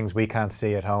seeing things we can't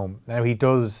see at home. Now, he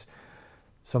does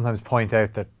sometimes point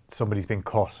out that somebody's been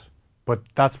cut, but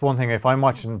that's one thing. If I'm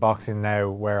watching boxing now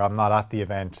where I'm not at the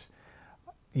event,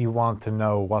 you want to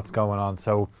know what's going on.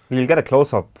 So you'll get a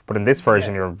close up, but in this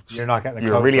version, you're not getting a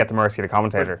you're really at the mercy of the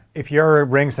commentator. But if you're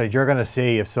ringside, you're going to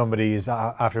see if somebody's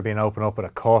after being opened up with a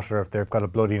cut, or if they've got a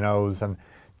bloody nose, and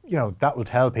that will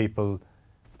tell people.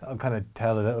 That'll kind of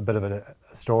tell a little bit of a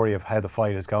story of how the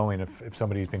fight is going if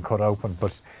somebody's been cut open.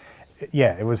 But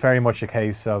yeah, it was very much a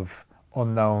case of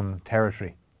unknown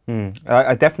territory.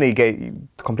 I definitely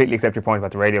completely accept your point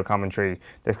about the radio commentary.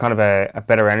 There's kind of a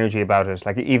better energy about it.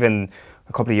 Like even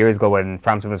a couple of years ago when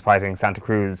Frampton was fighting Santa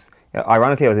Cruz,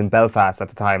 ironically I was in Belfast at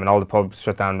the time and all the pubs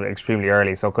shut down extremely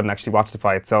early, so I couldn't actually watch the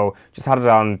fight. So just had it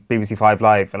on BBC 5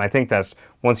 Live, and I think that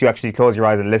once you actually close your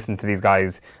eyes and listen to these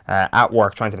guys at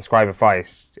work trying to describe a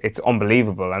fight, it's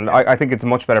unbelievable. And I think it's a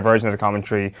much better version of the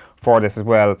commentary for this as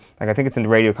well. Like I think it's in the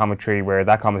radio commentary where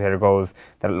that commentator goes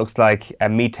that it looks like a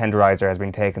meat tenderizer has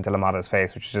been taken to LaMotta's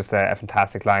face, which is just a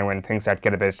fantastic line when things start to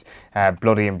get a bit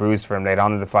bloody and bruised for him later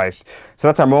on in the fight. So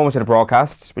that's our moment of the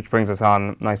broadcast, which brings us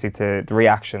on nicely to the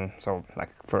reaction. So like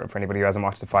for anybody who hasn't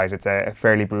watched the fight, it's a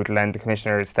fairly brutal end. The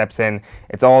commissioner steps in,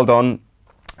 it's all done.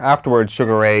 Afterwards,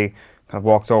 Sugar Ray kind of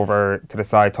walks over to the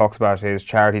side, talks about his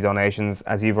charity donations.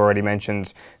 As you've already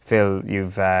mentioned, Phil,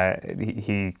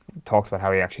 he talks about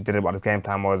how he actually did it, what his game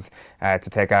plan was to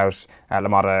take out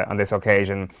LaMotta on this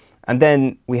occasion. And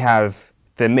then we have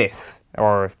the myth,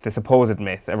 or the supposed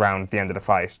myth, around the end of the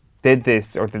fight. Did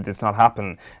this or did this not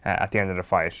happen at the end of the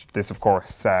fight? This, of course,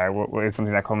 is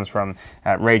something that comes from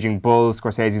Raging Bull,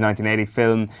 Scorsese's 1980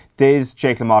 film. Did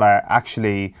Jake LaMotta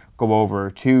actually go over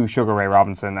to Sugar Ray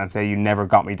Robinson and say, "You never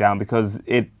got me down"? Because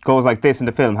it goes like this in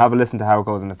the film. Have a listen to how it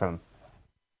goes in the film.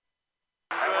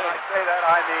 And when I say that,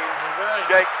 I mean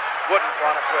Jake wouldn't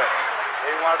want to quit.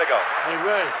 He wanted to go. Hey,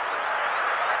 Ray.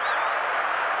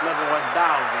 Never went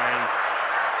down, Ray.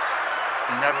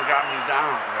 You never got me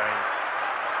down, Ray.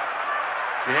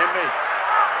 You hear me?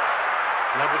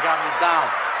 Never got me down.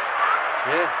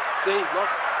 Yeah? See? Look.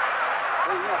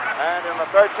 And in the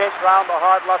 13th round, the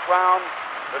hard luck round,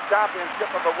 the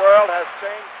championship of the world has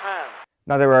changed hands.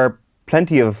 Now, there are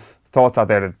plenty of thoughts out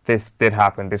there that this did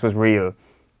happen, this was real,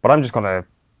 but I'm just going to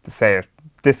say it.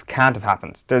 This can't have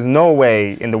happened. There's no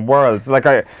way in the world. Like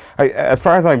as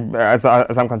far as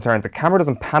I'm concerned, the camera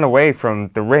doesn't pan away from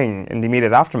the ring in the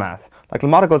immediate aftermath. Like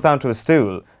LaMotta goes down to a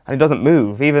stool and he doesn't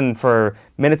move, even for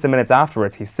minutes and minutes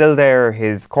afterwards. He's still there.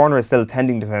 His corner is still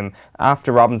tending to him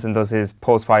after Robinson does his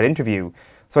post-fight interview.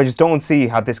 So I just don't see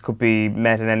how this could be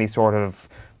met in any sort of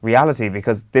reality,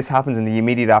 because this happens in the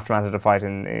immediate aftermath of the fight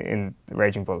in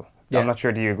Raging Bull. Yeah. I'm not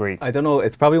sure. Do you agree? I don't know.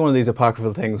 It's probably one of these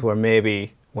apocryphal things where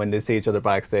maybe when they see each other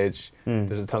backstage,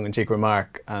 there's a tongue-in-cheek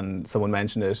remark and someone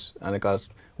mentioned it and it got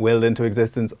willed into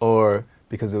existence, or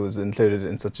because it was included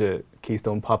in such a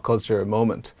keystone pop culture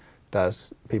moment that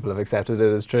people have accepted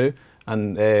it as true.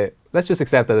 And let's just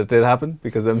accept that it did happen,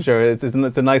 because I'm sure it's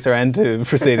a nicer end to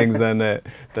proceedings than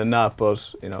not.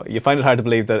 But you find it hard to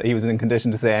believe that he was in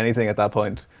condition to say anything at that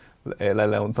point, let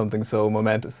alone something so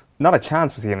momentous. Not a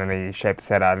chance was he in any shape to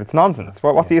say that. It's nonsense.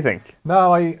 What do you think?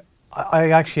 No, I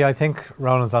think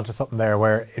Ronan's onto something there,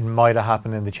 where it might have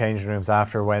happened in the changing rooms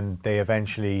after, when they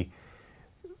eventually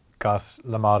got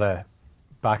LaMotta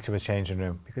back to his changing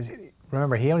room. Because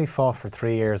remember, he only fought for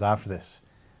 3 years after this.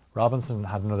 Robinson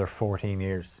had another 14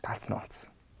 years. That's nuts.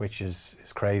 Which is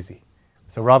crazy.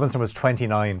 So Robinson was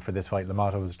 29 for this fight.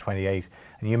 LaMotta was 28.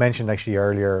 And you mentioned actually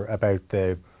earlier about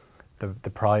the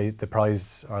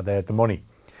prize or the money.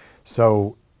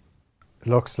 So it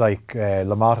looks like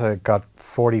LaMotta got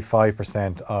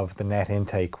 45% of the net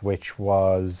intake, which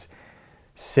was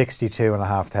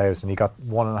 62,500. He got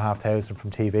 1,500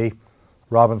 from TV.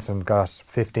 Robinson got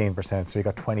 15%, so he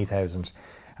got 20,000.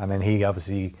 And then he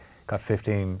obviously got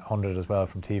 1,500 as well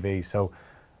from TV. So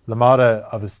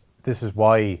LaMotta, this is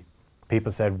why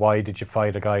people said, why did you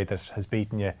fight a guy that has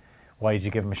beaten you? Why did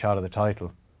you give him a shot at the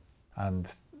title?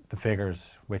 And the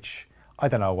figures, which I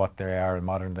don't know what they are in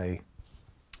modern day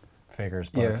figures,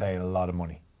 but I'd say a lot of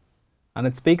money. And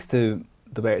it speaks to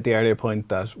the earlier point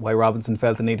that why Robinson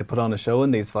felt the need to put on a show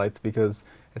in these fights, because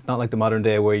it's not like the modern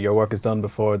day where your work is done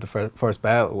before the first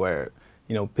bell, where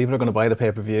people are going to buy the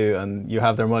pay-per-view and you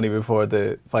have their money before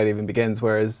the fight even begins,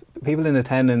 whereas people in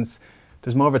attendance,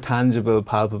 there's more of a tangible,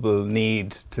 palpable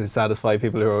need to satisfy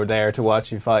people who are there to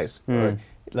watch you fight. Or,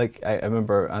 like I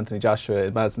remember Anthony Joshua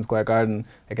at Madison Square Garden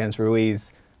against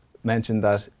Ruiz mentioned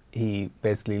that he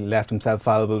basically left himself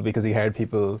fallible because he heard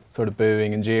people sort of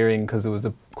booing and jeering because it was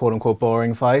a quote-unquote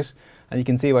boring fight. And you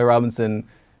can see why Robinson,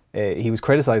 he was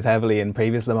criticised heavily in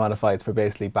previous LaMotta fights for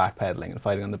basically backpedaling and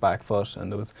fighting on the back foot, and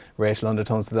there was racial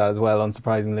undertones to that as well,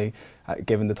 unsurprisingly,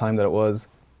 given the time that it was.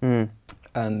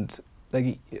 And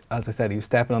like as I said, he was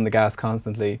stepping on the gas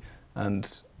constantly,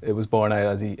 and it was borne out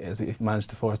as he managed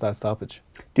to force that stoppage.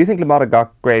 Do you think LaMotta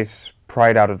got great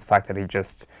pride out of the fact that he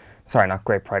just... Sorry, not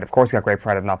great pride. Of course he got great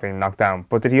pride of not being knocked down.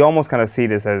 But did he almost kind of see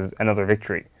this as another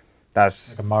victory? That,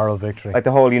 like a moral victory. Like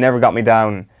the whole, you never got me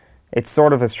down. It's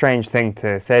sort of a strange thing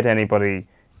to say to anybody,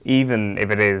 even if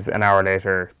it is an hour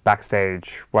later,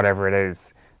 backstage, whatever it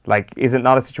is. Like, is it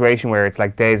not a situation where it's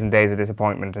like days and days of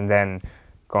disappointment and then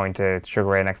going to Sugar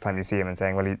Ray next time you see him and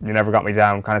saying, well, you never got me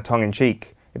down, kind of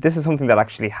tongue-in-cheek? If this is something that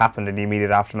actually happened in the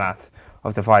immediate aftermath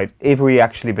of the fight, if we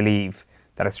actually believe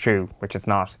that it's true, which it's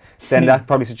not, then that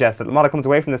probably suggests that LaMotta comes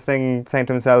away from this thing saying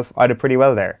to himself, I did pretty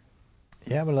well there.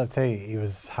 Yeah, well, I'd say he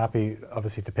was happy,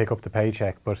 obviously, to pick up the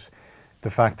paycheck, but the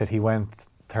fact that he went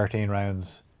 13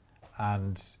 rounds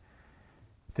and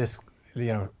this,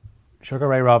 Sugar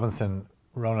Ray Robinson,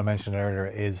 Rona mentioned earlier,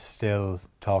 is still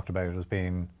talked about as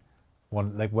being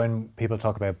one, like when people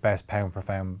talk about best pound per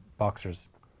pound boxers,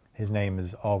 his name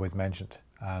is always mentioned.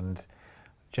 And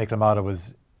Jake LaMotta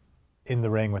was in the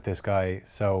ring with this guy,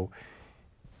 so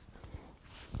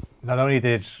not only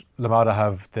did LaMotta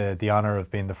have the honour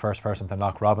of being the first person to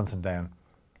knock Robinson down,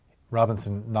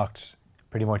 Robinson knocked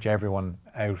pretty much everyone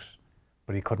out,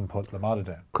 but he couldn't put LaMotta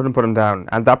down. Couldn't put him down.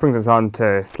 And that brings us on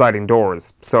to sliding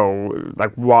doors. So,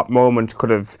 like, what moment could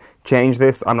have changed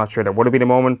this? I'm not sure there would have been a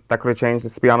moment that could have changed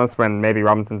this, to be honest, when maybe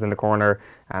Robinson's in the corner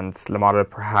and LaMotta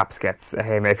perhaps gets a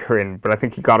haymaker in. But I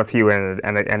think he got a few in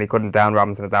and he couldn't down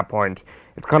Robinson at that point.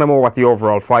 It's kind of more what the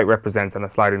overall fight represents on a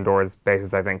sliding doors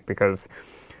basis, I think, because,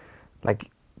 like,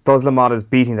 does LaMotta's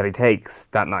beating that he takes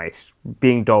that night,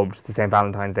 being dubbed the St.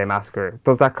 Valentine's Day Massacre,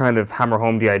 does that kind of hammer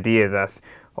home the idea that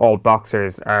all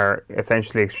boxers are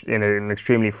essentially in an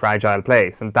extremely fragile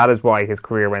place? And that is why his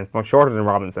career went much shorter than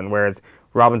Robinson, whereas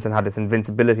Robinson had this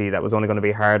invincibility that was only going to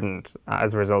be hardened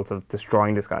as a result of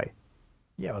destroying this guy.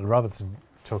 Yeah, well, Robinson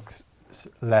took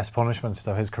less punishment,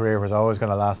 so his career was always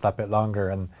going to last that bit longer.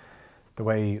 And the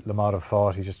way LaMotta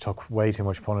fought, he just took way too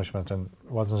much punishment, and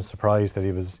wasn't surprised that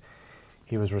he was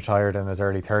retired in his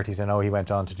early 30s. I know he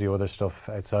went on to do other stuff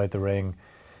outside the ring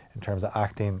in terms of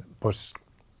acting, but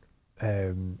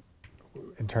in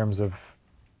terms of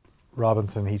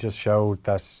Robinson, he just showed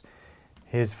that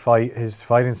his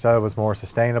fighting style was more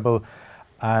sustainable,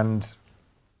 and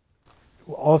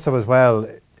also as well,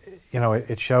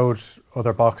 it showed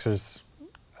other boxers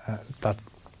that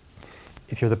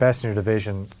if you're the best in your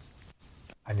division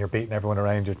and you're beating everyone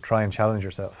around you, try and challenge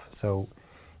yourself. So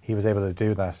he was able to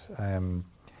do that.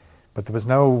 But there was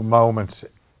no moment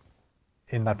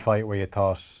in that fight where you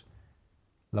thought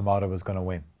LaMotta was going to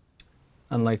win.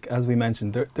 And like, as we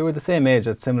mentioned, they were the same age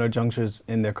at similar junctures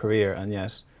in their career, and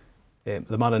yet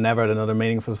LaMotta never had another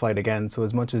meaningful fight again. So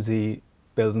as much as he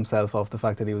builds himself off the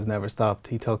fact that he was never stopped,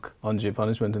 he took undue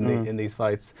punishment in these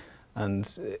fights.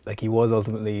 And like, he was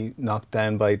ultimately knocked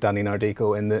down by Danny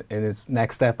Nardico in his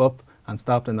next step up and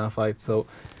stopped in that fight. So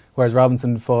whereas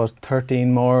Robinson fought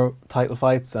 13 more title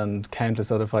fights and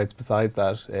countless other fights besides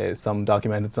that, some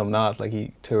documented, some not. Like,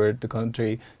 he toured the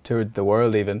country, toured the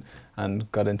world even,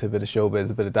 and got into a bit of showbiz,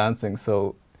 a bit of dancing.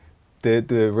 So the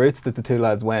routes that the two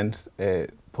lads went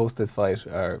post this fight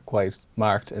are quite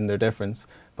marked in their difference.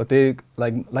 But they,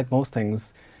 like most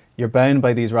things, you're bound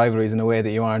by these rivalries in a way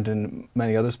that you aren't in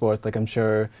many other sports. Like, I'm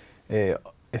sure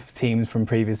if teams from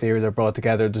previous eras are brought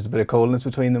together, there's a bit of coldness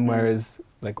between them, whereas,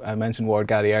 like I mentioned Ward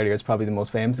Gaddy earlier, it's probably the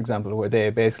most famous example where they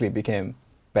basically became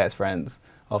best friends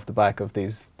off the back of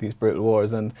these brutal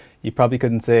wars. And you probably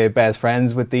couldn't say best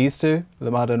friends with these two,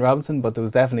 LaMotta and Robinson, but there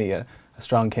was definitely a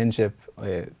strong kinship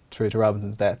through to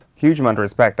Robinson's death. Huge amount of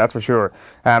respect, that's for sure.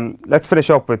 Let's finish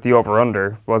up with the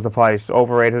over-under. Was the fight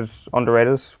overrated,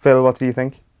 underrated? Phil, what do you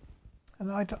think? And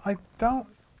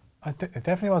it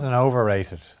definitely wasn't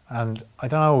overrated, and I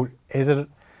don't know, is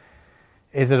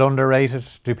it underrated?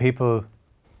 Do people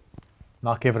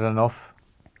not give it enough?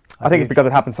 I think because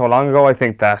it happened so long ago, I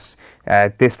think that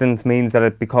distance means that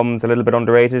it becomes a little bit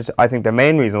underrated. I think the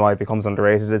main reason why it becomes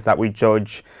underrated is that we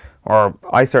judge, or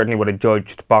I certainly would have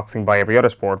judged boxing by every other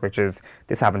sport, which is,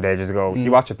 this happened ages ago.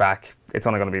 You watch it back, it's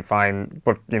only going to be fine,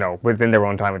 but within their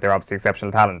own time, they're obviously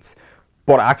exceptional talents.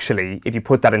 But actually, if you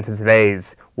put that into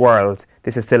today's world,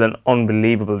 this is still an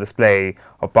unbelievable display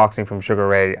of boxing from Sugar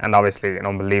Ray, and obviously an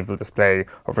unbelievable display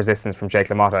of resistance from Jake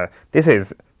LaMotta. This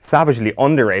is savagely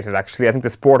underrated, actually. I think the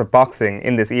sport of boxing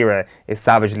in this era is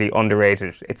savagely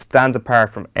underrated. It stands apart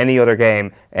from any other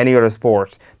game, any other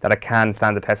sport, that it can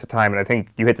stand the test of time. And I think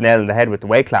you hit the nail on the head with the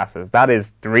weight classes. That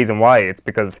is the reason why. It's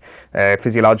because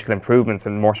physiological improvements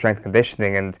and more strength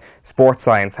conditioning and sports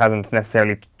science hasn't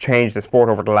necessarily changed the sport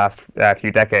over the last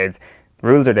few decades.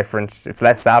 rules are different. It's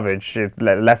less savage.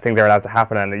 Less things are allowed to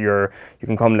happen, and you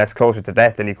can come less closer to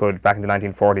death than you could back in the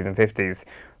 1940s and 50s.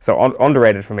 So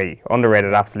underrated for me.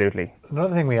 Underrated, absolutely.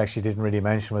 Another thing we actually didn't really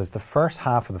mention was the first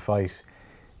half of the fight.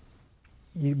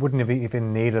 You wouldn't have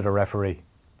even needed a referee.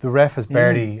 The ref is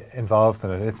barely involved in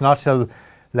it. It's not till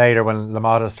later when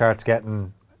LaMotta starts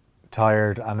getting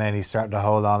tired and then he's starting to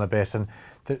hold on a bit. And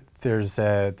there's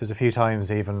a few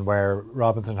times even where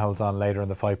Robinson holds on later in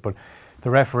the fight, but the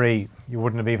referee, you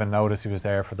wouldn't have even noticed he was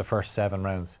there for the first 7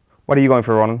 rounds. What are you going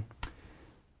for, Ronan?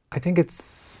 I think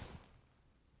it's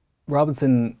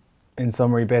Robinson, in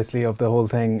summary, basically, of the whole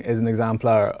thing, is an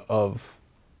exemplar of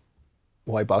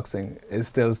why boxing has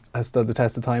stood the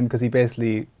test of time, because he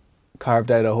basically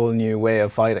carved out a whole new way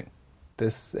of fighting.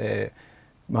 This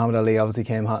Muhammad Ali obviously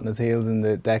came hot on his heels in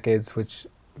the decades which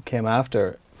came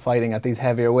after, fighting at these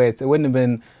heavier weights. It wouldn't have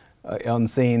been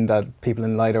unseen that people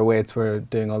in lighter weights were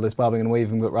doing all this bobbing and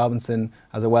weaving, but Robinson,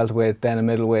 as a welterweight, then a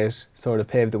middleweight, sort of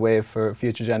paved the way for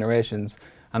future generations.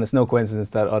 And it's no coincidence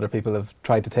that other people have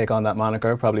tried to take on that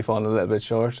moniker, probably fallen a little bit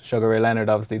short. Sugar Ray Leonard,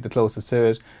 obviously the closest to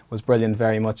it, was brilliant,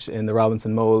 very much in the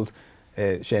Robinson mould.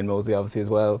 Shane Mosley, obviously, as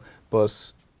well.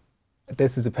 But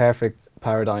this is a perfect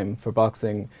paradigm for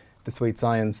boxing, the sweet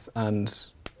science, and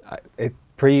it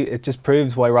just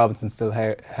proves why Robinson's still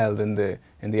held in the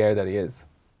air that he is.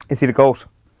 Is he the GOAT?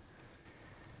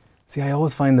 See, I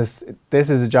always find this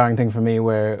is a jarring thing for me,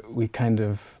 where we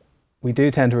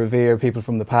do tend to revere people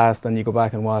from the past, and you go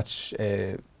back and watch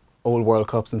old World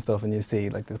Cups and stuff, and you see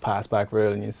like the pass back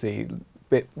rule, and you see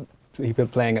people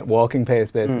playing at walking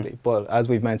pace basically. But as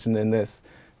we've mentioned in this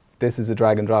is a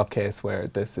drag and drop case where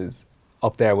this is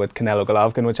up there with Canelo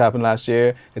Golovkin, which happened last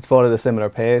year. It's fought at a similar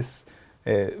pace.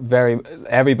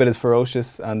 Every bit as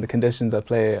ferocious, and the conditions at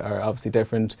play are obviously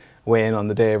different. Weigh in on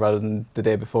the day rather than the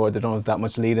day before. They don't have that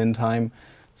much lead-in time.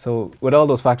 So with all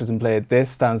those factors in play, this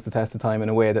stands the test of time in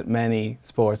a way that many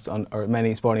sports or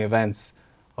many sporting events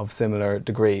of similar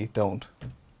degree don't.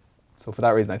 So for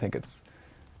that reason, I think it's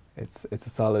a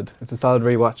solid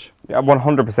rewatch. Yeah,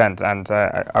 100%, and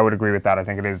I would agree with that. I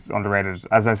think it is underrated.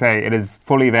 As I say, it is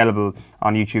fully available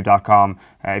on YouTube.com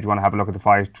if you want to have a look at the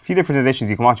fight. A few different editions.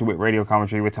 You can watch it with radio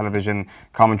commentary, with television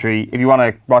commentary. If you want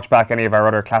to watch back any of our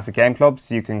other classic game clubs,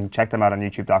 you can check them out on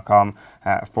YouTube.com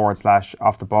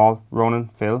 /Off the Ball. Ronan,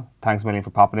 Phil, thanks a million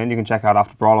for popping in. You can check out Off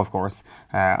the Brawl, of course,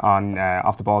 on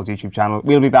Off the Ball's YouTube channel.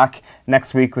 We'll be back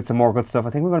next week with some more good stuff. I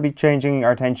think we're going to be changing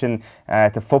our attention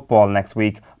to football next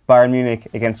week. Bayern Munich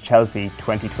against Chelsea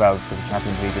 2012, because the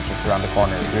Champions League is just around the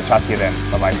corner. We'll chat to you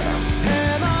then. Bye-bye for now.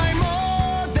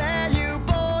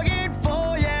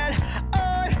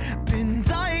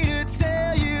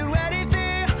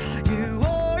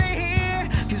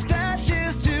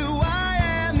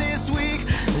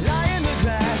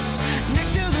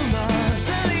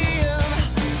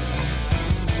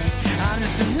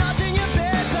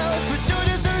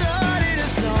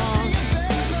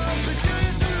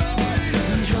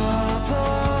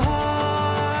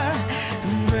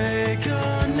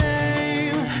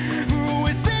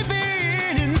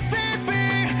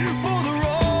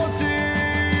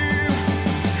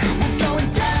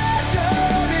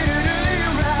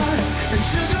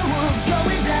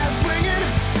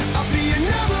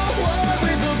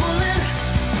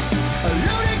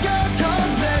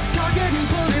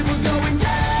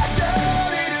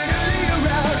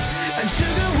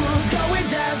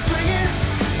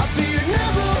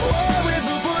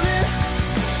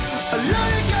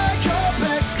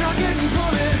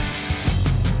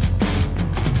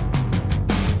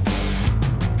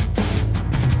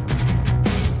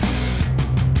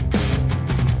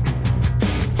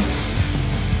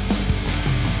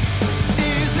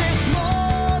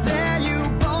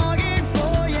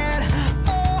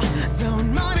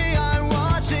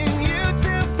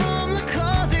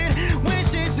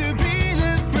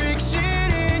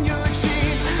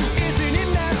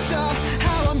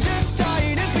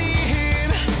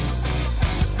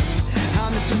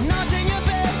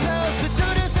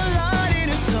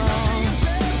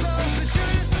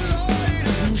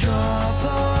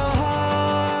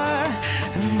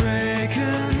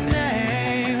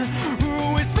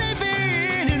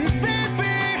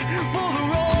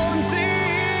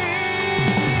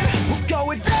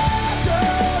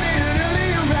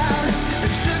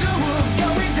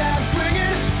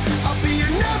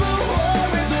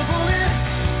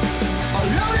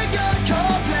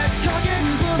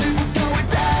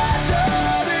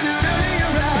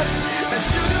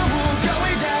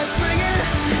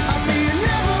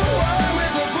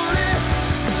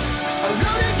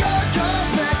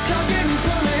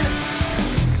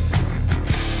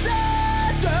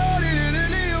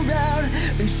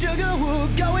 And sugar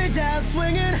would going down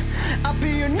swinging. I'll be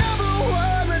your number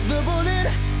one with the bullet.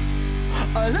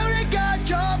 A loaded gun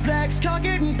complex, cock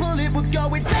it and pull it. We're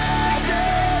going down,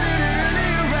 down,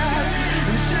 around.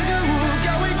 And sugar would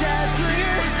going down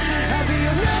swinging. I'll be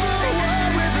your number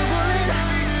one with the bullet.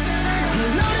 A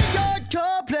loaded gun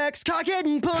complex, cock it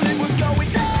and pull it. We're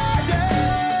going down, down.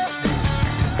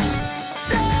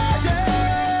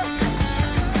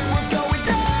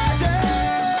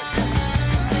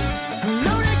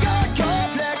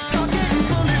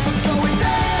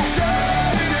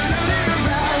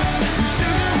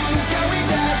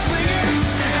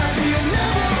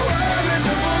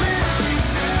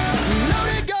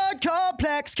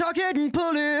 Cock it and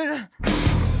pull it.